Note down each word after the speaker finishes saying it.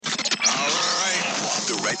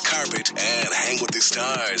red carpet, and hang with the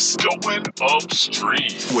stars. Going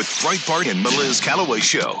upstream With Breitbart and Melissa Calloway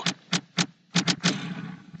Show.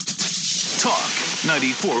 Talk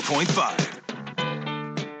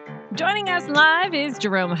 94.5. Joining us live is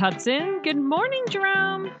Jerome Hudson. Good morning,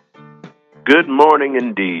 Jerome. Good morning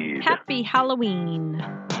indeed. Happy Halloween.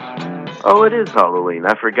 Oh, it is Halloween.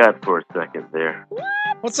 I forgot for a second there. What?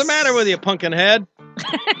 What's the matter with you, pumpkin head?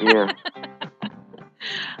 Yeah.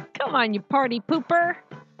 Come on, you party pooper.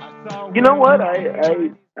 You know what?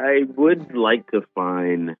 I would like to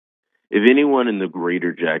find, if anyone in the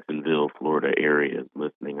greater Jacksonville, Florida area is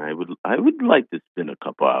listening, I would like to spend a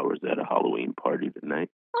couple hours at a Halloween party tonight.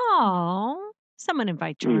 Oh, someone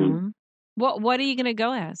invite Jerome. What are you going to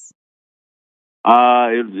go as?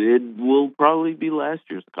 It will probably be last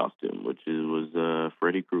year's costume, which was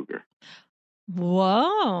Freddy Krueger.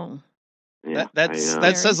 Whoa. Yeah, that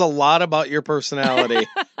says a lot about your personality.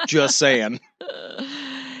 Just saying.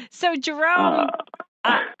 So Jerome,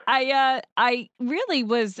 I really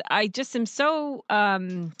was. I just am so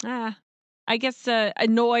I guess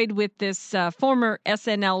annoyed with this former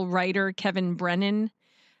SNL writer Kevin Brennan.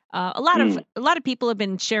 A lot of people have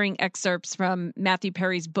been sharing excerpts from Matthew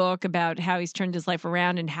Perry's book about how he's turned his life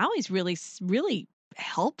around and how he's really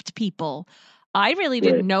helped people. I really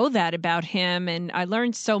didn't know that about him, and I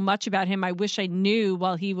learned so much about him. I wish I knew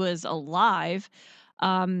while he was alive,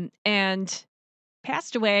 and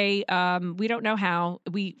passed away. We don't know how.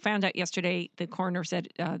 We found out yesterday. The coroner said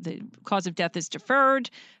the cause of death is deferred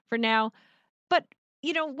for now. But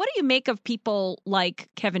what do you make of people like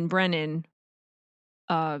Kevin Brennan?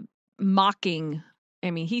 Mocking.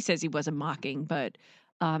 I mean, he says he wasn't mocking, but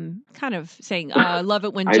kind of saying, "I love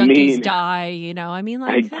it when junkies die."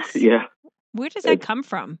 This. Where does that come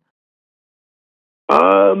from?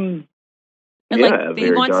 Yeah,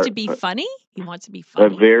 he wants to be funny. He wants to be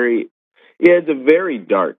funny. It's a very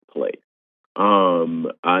dark place.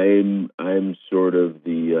 I'm sort of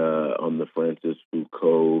the on the Francis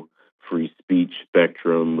Foucault free speech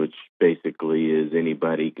spectrum, which basically is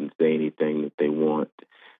anybody can say anything that they want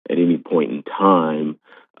at any point in time.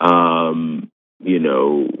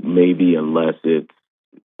 Maybe unless it's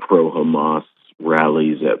pro-Hamas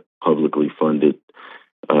rallies at publicly funded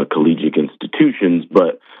collegiate institutions.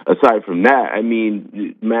 But aside from that, I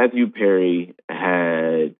mean, Matthew Perry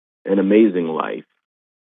had an amazing life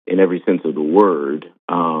in every sense of the word.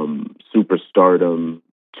 Superstardom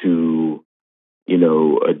to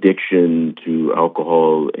addiction to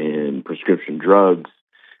alcohol and prescription drugs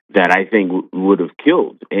that I think would have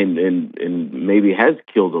killed and maybe has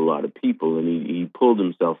killed a lot of people. And he pulled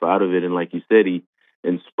himself out of it. And like you said, he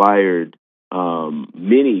inspired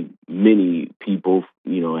many, many people,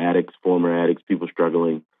 addicts, former addicts, people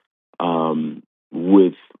struggling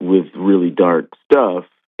with really dark stuff.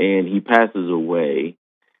 And he passes away.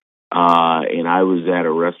 And I was at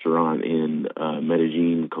a restaurant in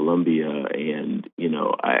Medellin, Colombia, and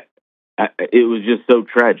it was just so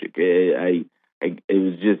tragic. It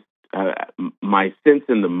was just my sense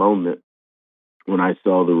in the moment when I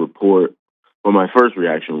saw the report. Well, my first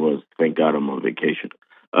reaction was, "Thank God I'm on vacation."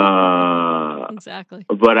 Exactly.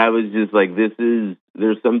 But I was just like,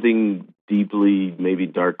 there's something deeply, maybe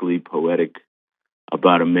darkly poetic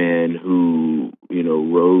about a man who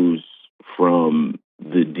rose from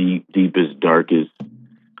the deepest, darkest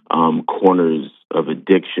corners of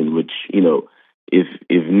addiction, which, if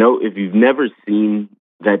you've never seen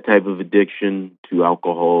that type of addiction to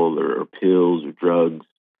alcohol or pills or drugs,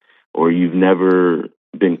 or you've never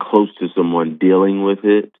been close to someone dealing with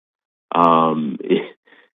it,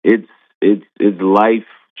 it's life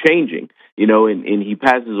changing, and he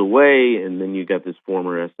passes away, and then you got this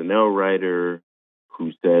former SNL writer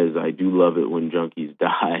who says, "I do love it when junkies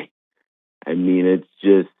die." I mean, it's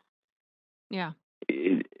just, yeah.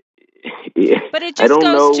 But it just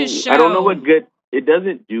goes to show. I don't know what good. It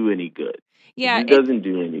doesn't do any good. Yeah, it doesn't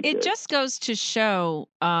do any good. It just goes to show,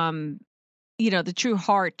 the true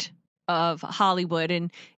heart of Hollywood.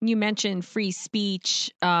 And you mentioned free speech,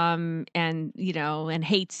 and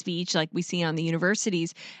hate speech, like we see on the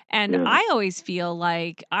universities. And I always feel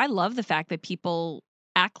like I love the fact that people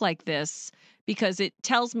act like this because it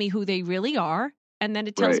tells me who they really are. And then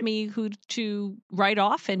it tells me who to write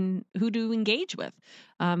off and who to engage with,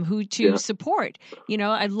 who to support.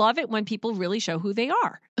 I love it when people really show who they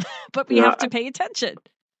are, but we have to pay attention.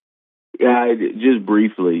 Yeah, just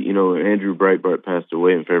briefly, Andrew Breitbart passed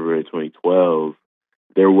away in February 2012.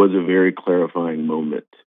 There was a very clarifying moment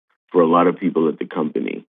for a lot of people at the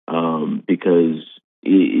company because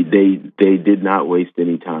they did not waste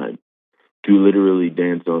any time to literally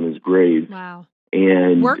dance on his grave. Wow.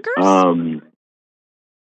 And workers?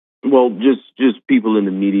 Well, just people in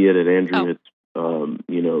the media that Andrew Oh.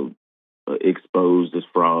 has, exposed as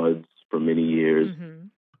frauds for many years.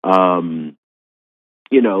 Mm-hmm.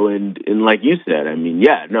 And like you said, I mean,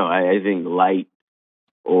 I think light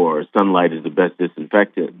or sunlight is the best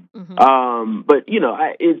disinfectant. Mm-hmm. But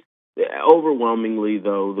it's overwhelmingly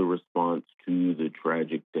though the response to the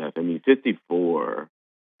tragic death. I mean, 54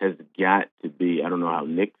 has got to be. I don't know how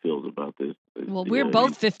Nick feels about this. Well, we're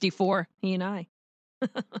both 54, he and I.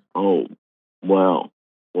 Oh, well,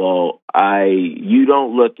 you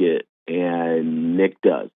don't look it, and Nick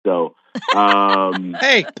does. So,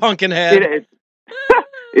 Hey, pumpkin head.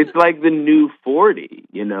 It's like the new 40,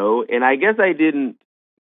 and I guess I didn't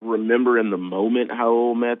remember in the moment how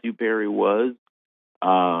old Matthew Perry was.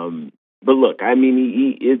 But look, I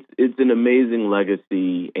mean, it's an amazing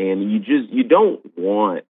legacy, and you don't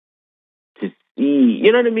want to see,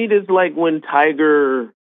 you know what I mean? It's like when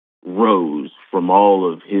Tiger rose from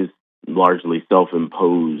all of his largely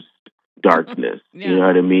self-imposed darkness. Yeah. You know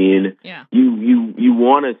what I mean? Yeah. You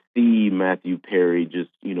want to see Matthew Perry just,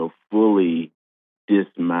 fully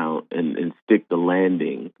dismount and stick the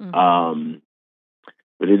landing. Mm-hmm.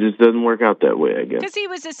 But it just doesn't work out that way, I guess. Because he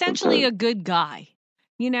was essentially a good guy.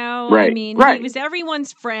 Right, I mean, right. He was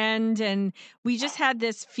everyone's friend, and we just had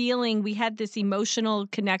this feeling, we had this emotional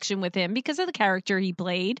connection with him because of the character he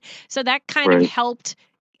played. So that kind of helped,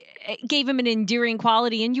 gave him an endearing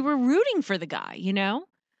quality, and you were rooting for the guy, Yeah,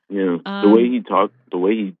 the way he talked, the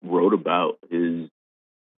way he wrote about the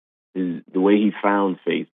way he found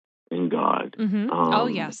faith in God. Mm-hmm. Oh,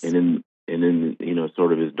 yes. And in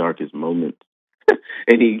sort of his darkest moments.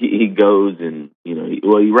 And he goes and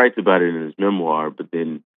he writes about it in his memoir, but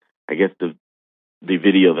then I guess the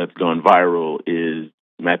video that's gone viral is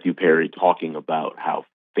Matthew Perry talking about how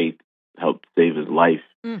faith helped save his life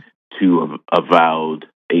to avowed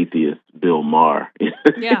atheist Bill Maher.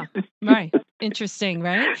 Yeah, right. Interesting,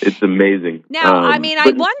 right? It's amazing. Now, I mean,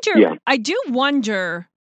 I do wonder,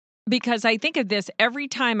 because I think of this every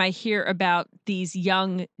time I hear about these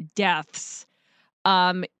young deaths.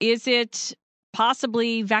 Is it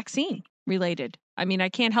possibly vaccine related? I mean, I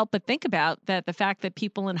can't help but think about that. The fact that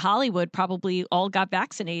people in Hollywood probably all got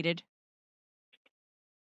vaccinated.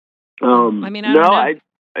 I mean, I don't know.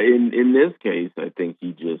 In this case, I think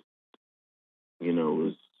he just,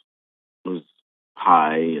 was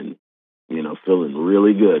high and, feeling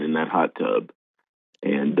really good in that hot tub.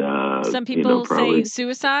 And some people say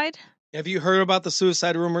suicide. Have you heard about the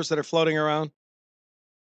suicide rumors that are floating around?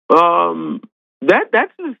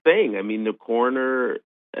 That's the thing. I mean, the coroner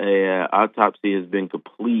autopsy has been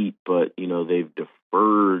complete, but they've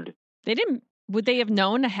deferred. They didn't. Would they have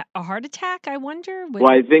known a heart attack? I wonder. Well,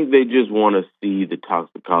 I think they just want to see the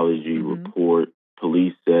toxicology report.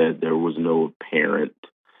 Police said there was no apparent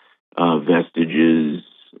vestiges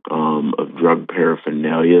of drug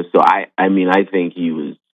paraphernalia. So I mean, I think he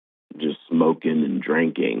was just smoking and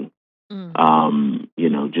drinking.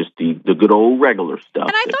 Just the good old regular stuff.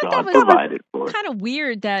 And I thought that was provided for. Kind of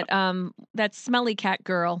weird that that smelly cat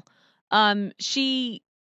girl, she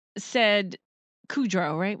said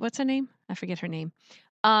Kudrow, right? What's her name? I forget her name.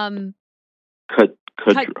 Kudrow,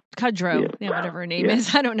 yeah, whatever her name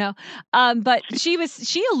is. I don't know. But she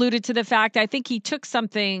alluded to the fact, I think he took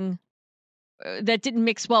something that didn't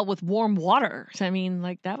mix well with warm water. So, I mean,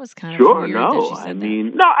 like, that was kind of weird. No, that she said I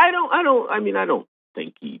mean, no, I don't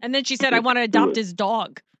think he. And then she said, I want to adopt his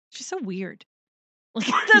dog. She's so weird. Like,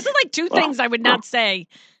 those are like two things I would not say,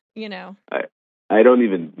 I don't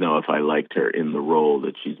even know if I liked her in the role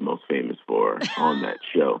that she's most famous for on that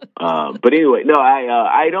show. But anyway, no,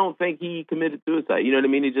 I don't think he committed suicide. You know what I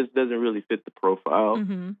mean? He just doesn't really fit the profile,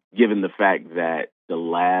 given the fact that the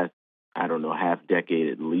last, I don't know, half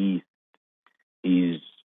decade at least, he's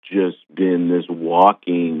just been this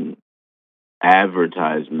walking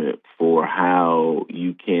advertisement for how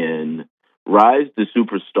you can rise to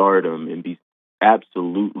superstardom and be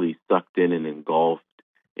absolutely sucked in and engulfed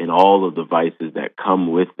in all of the vices that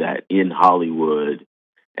come with that in Hollywood,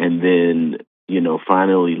 and then,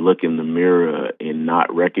 finally look in the mirror and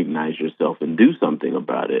not recognize yourself and do something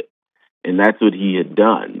about it. And that's what he had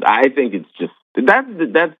done. I think it's just, that's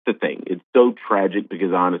the thing. It's so tragic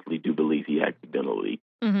because I honestly do believe he accidentally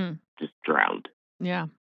just drowned. Yeah.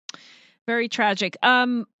 Very tragic.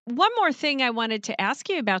 One more thing I wanted to ask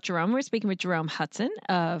you about, Jerome. We're speaking with Jerome Hudson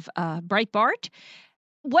of Breitbart.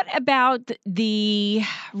 What about the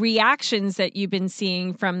reactions that you've been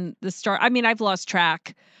seeing from the start? I mean, I've lost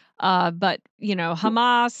track, but,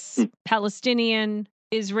 Hamas, Palestinian,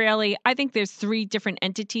 Israeli, I think there's 3 different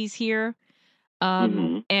entities here.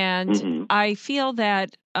 And I feel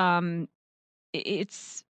that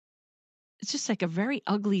it's it's just like a very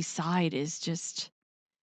ugly side this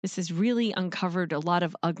has really uncovered a lot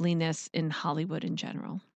of ugliness in Hollywood in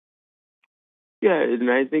general. Yeah, and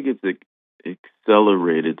I think it's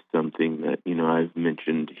accelerated something that, I've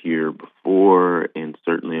mentioned here before, and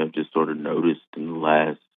certainly I've just sort of noticed in the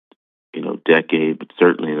last, decade, but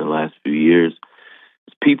certainly in the last few years.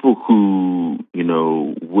 It's people who,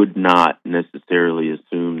 would not necessarily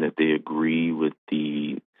assume that they agree with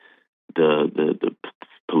the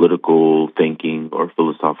political thinking or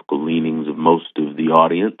philosophical leanings of most of the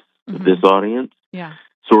audience, of this audience,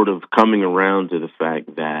 sort of coming around to the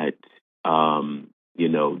fact that,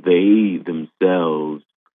 they themselves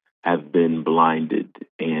have been blinded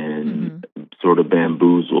and sort of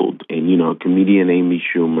bamboozled. And, comedian Amy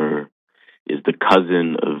Schumer is the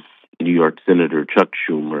cousin of New York Senator Chuck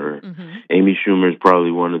Schumer. Amy Schumer is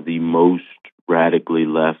probably one of the most radically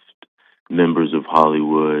left members of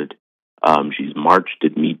Hollywood. She's marched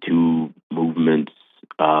at Me Too movements.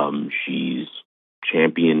 She's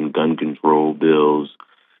championed gun control bills.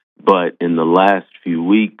 But in the last few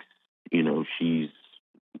weeks, she's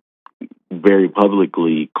very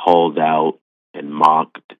publicly called out and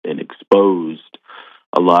mocked and exposed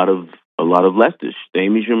a lot of leftists.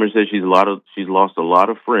 Amy Schumer says she's lost a lot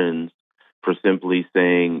of friends for simply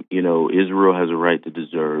saying, Israel has a right to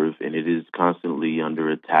deserve, and it is constantly under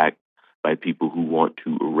attack by people who want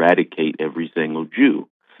to eradicate every single Jew.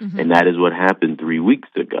 And that is what happened 3 weeks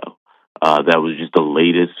ago. That was just the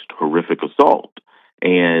latest horrific assault.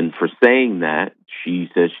 And for saying that, she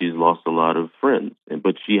says she's lost a lot of friends.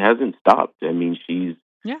 But she hasn't stopped. I mean, she's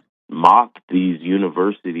mocked these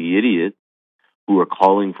university idiots who are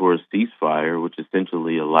calling for a ceasefire, which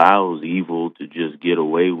essentially allows evil to just get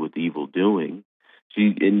away with evil doing.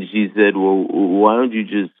 She said, well, why don't you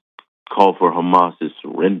just call for Hamas to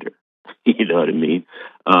surrender? You know what I mean?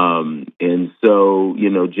 And so,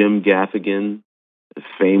 Jim Gaffigan, a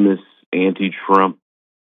famous anti-Trump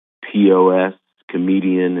POS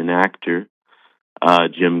comedian and actor,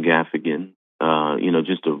 Jim Gaffigan,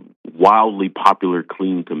 just a wildly popular,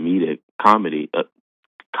 clean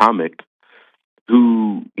comic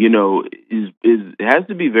who, has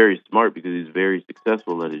to be very smart because he's very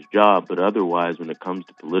successful at his job, but otherwise, when it comes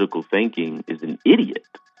to political thinking, is an idiot.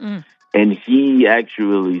 And he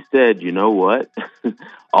actually said, you know what?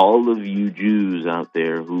 All of you Jews out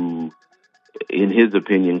there who, in his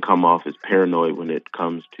opinion, come off as paranoid when it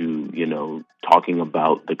comes to, talking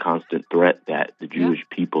about the constant threat that the Jewish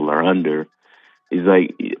people are under, he's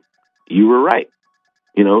like, you were right.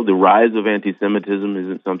 The rise of anti-Semitism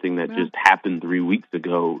isn't something that just happened 3 weeks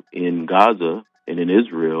ago in Gaza and in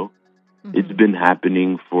Israel. It's been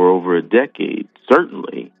happening for over a decade,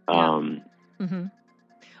 certainly. Well,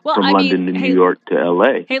 from London to New York to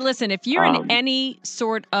L.A. Hey, listen, if you're in any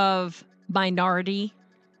sort of minority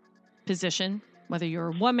position, whether you're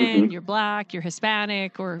a woman, you're Black, you're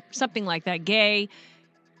Hispanic, or something like that, gay,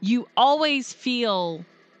 you always feel,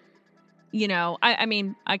 I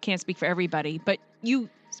mean, I can't speak for everybody, but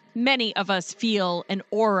many of us feel an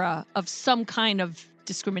aura of some kind of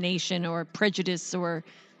discrimination or prejudice, or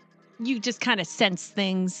you just kind of sense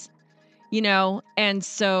things. And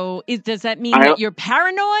so does that mean that you're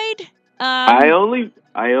paranoid? I only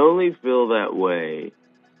feel that way.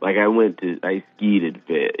 Like I skied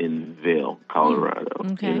in Vail,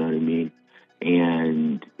 Colorado. Okay. You know what I mean?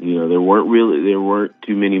 And there weren't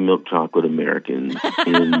too many milk chocolate Americans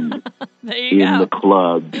in the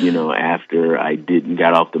club. After I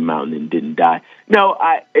got off the mountain and didn't die. No,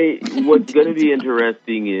 what's going to be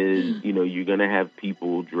interesting is you're going to have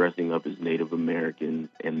people dressing up as Native Americans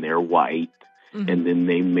and they're white, and then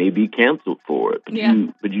they may be canceled for it.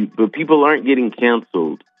 But people aren't getting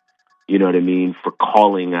canceled. You know what I mean? For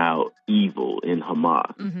calling out evil in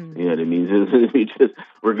Hamas. You know what I mean?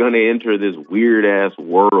 We're going to enter this weird ass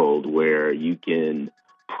world where you can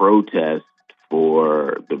protest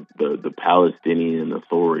for the Palestinian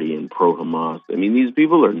Authority and pro-Hamas. I mean, these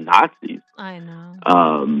people are Nazis. I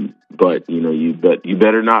know. But you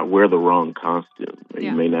better not wear the wrong costume, or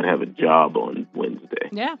you may not have a job on Wednesday.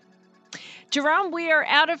 Yeah. Jerome, we are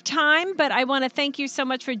out of time, but I want to thank you so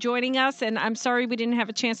much for joining us. And I'm sorry we didn't have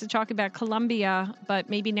a chance to talk about Colombia, but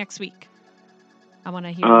maybe next week. I want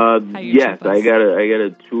to hear how your trip was. I got a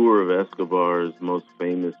tour of Escobar's most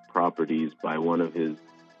famous properties by one of his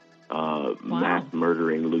mass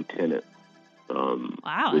murdering lieutenants.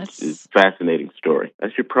 Which is a fascinating story.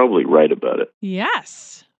 I should probably write about it.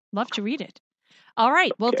 Yes. Love to read it. All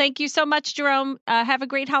right. Well, thank you so much, Jerome. Have a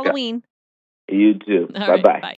great Halloween. You too. Bye-bye. Bye.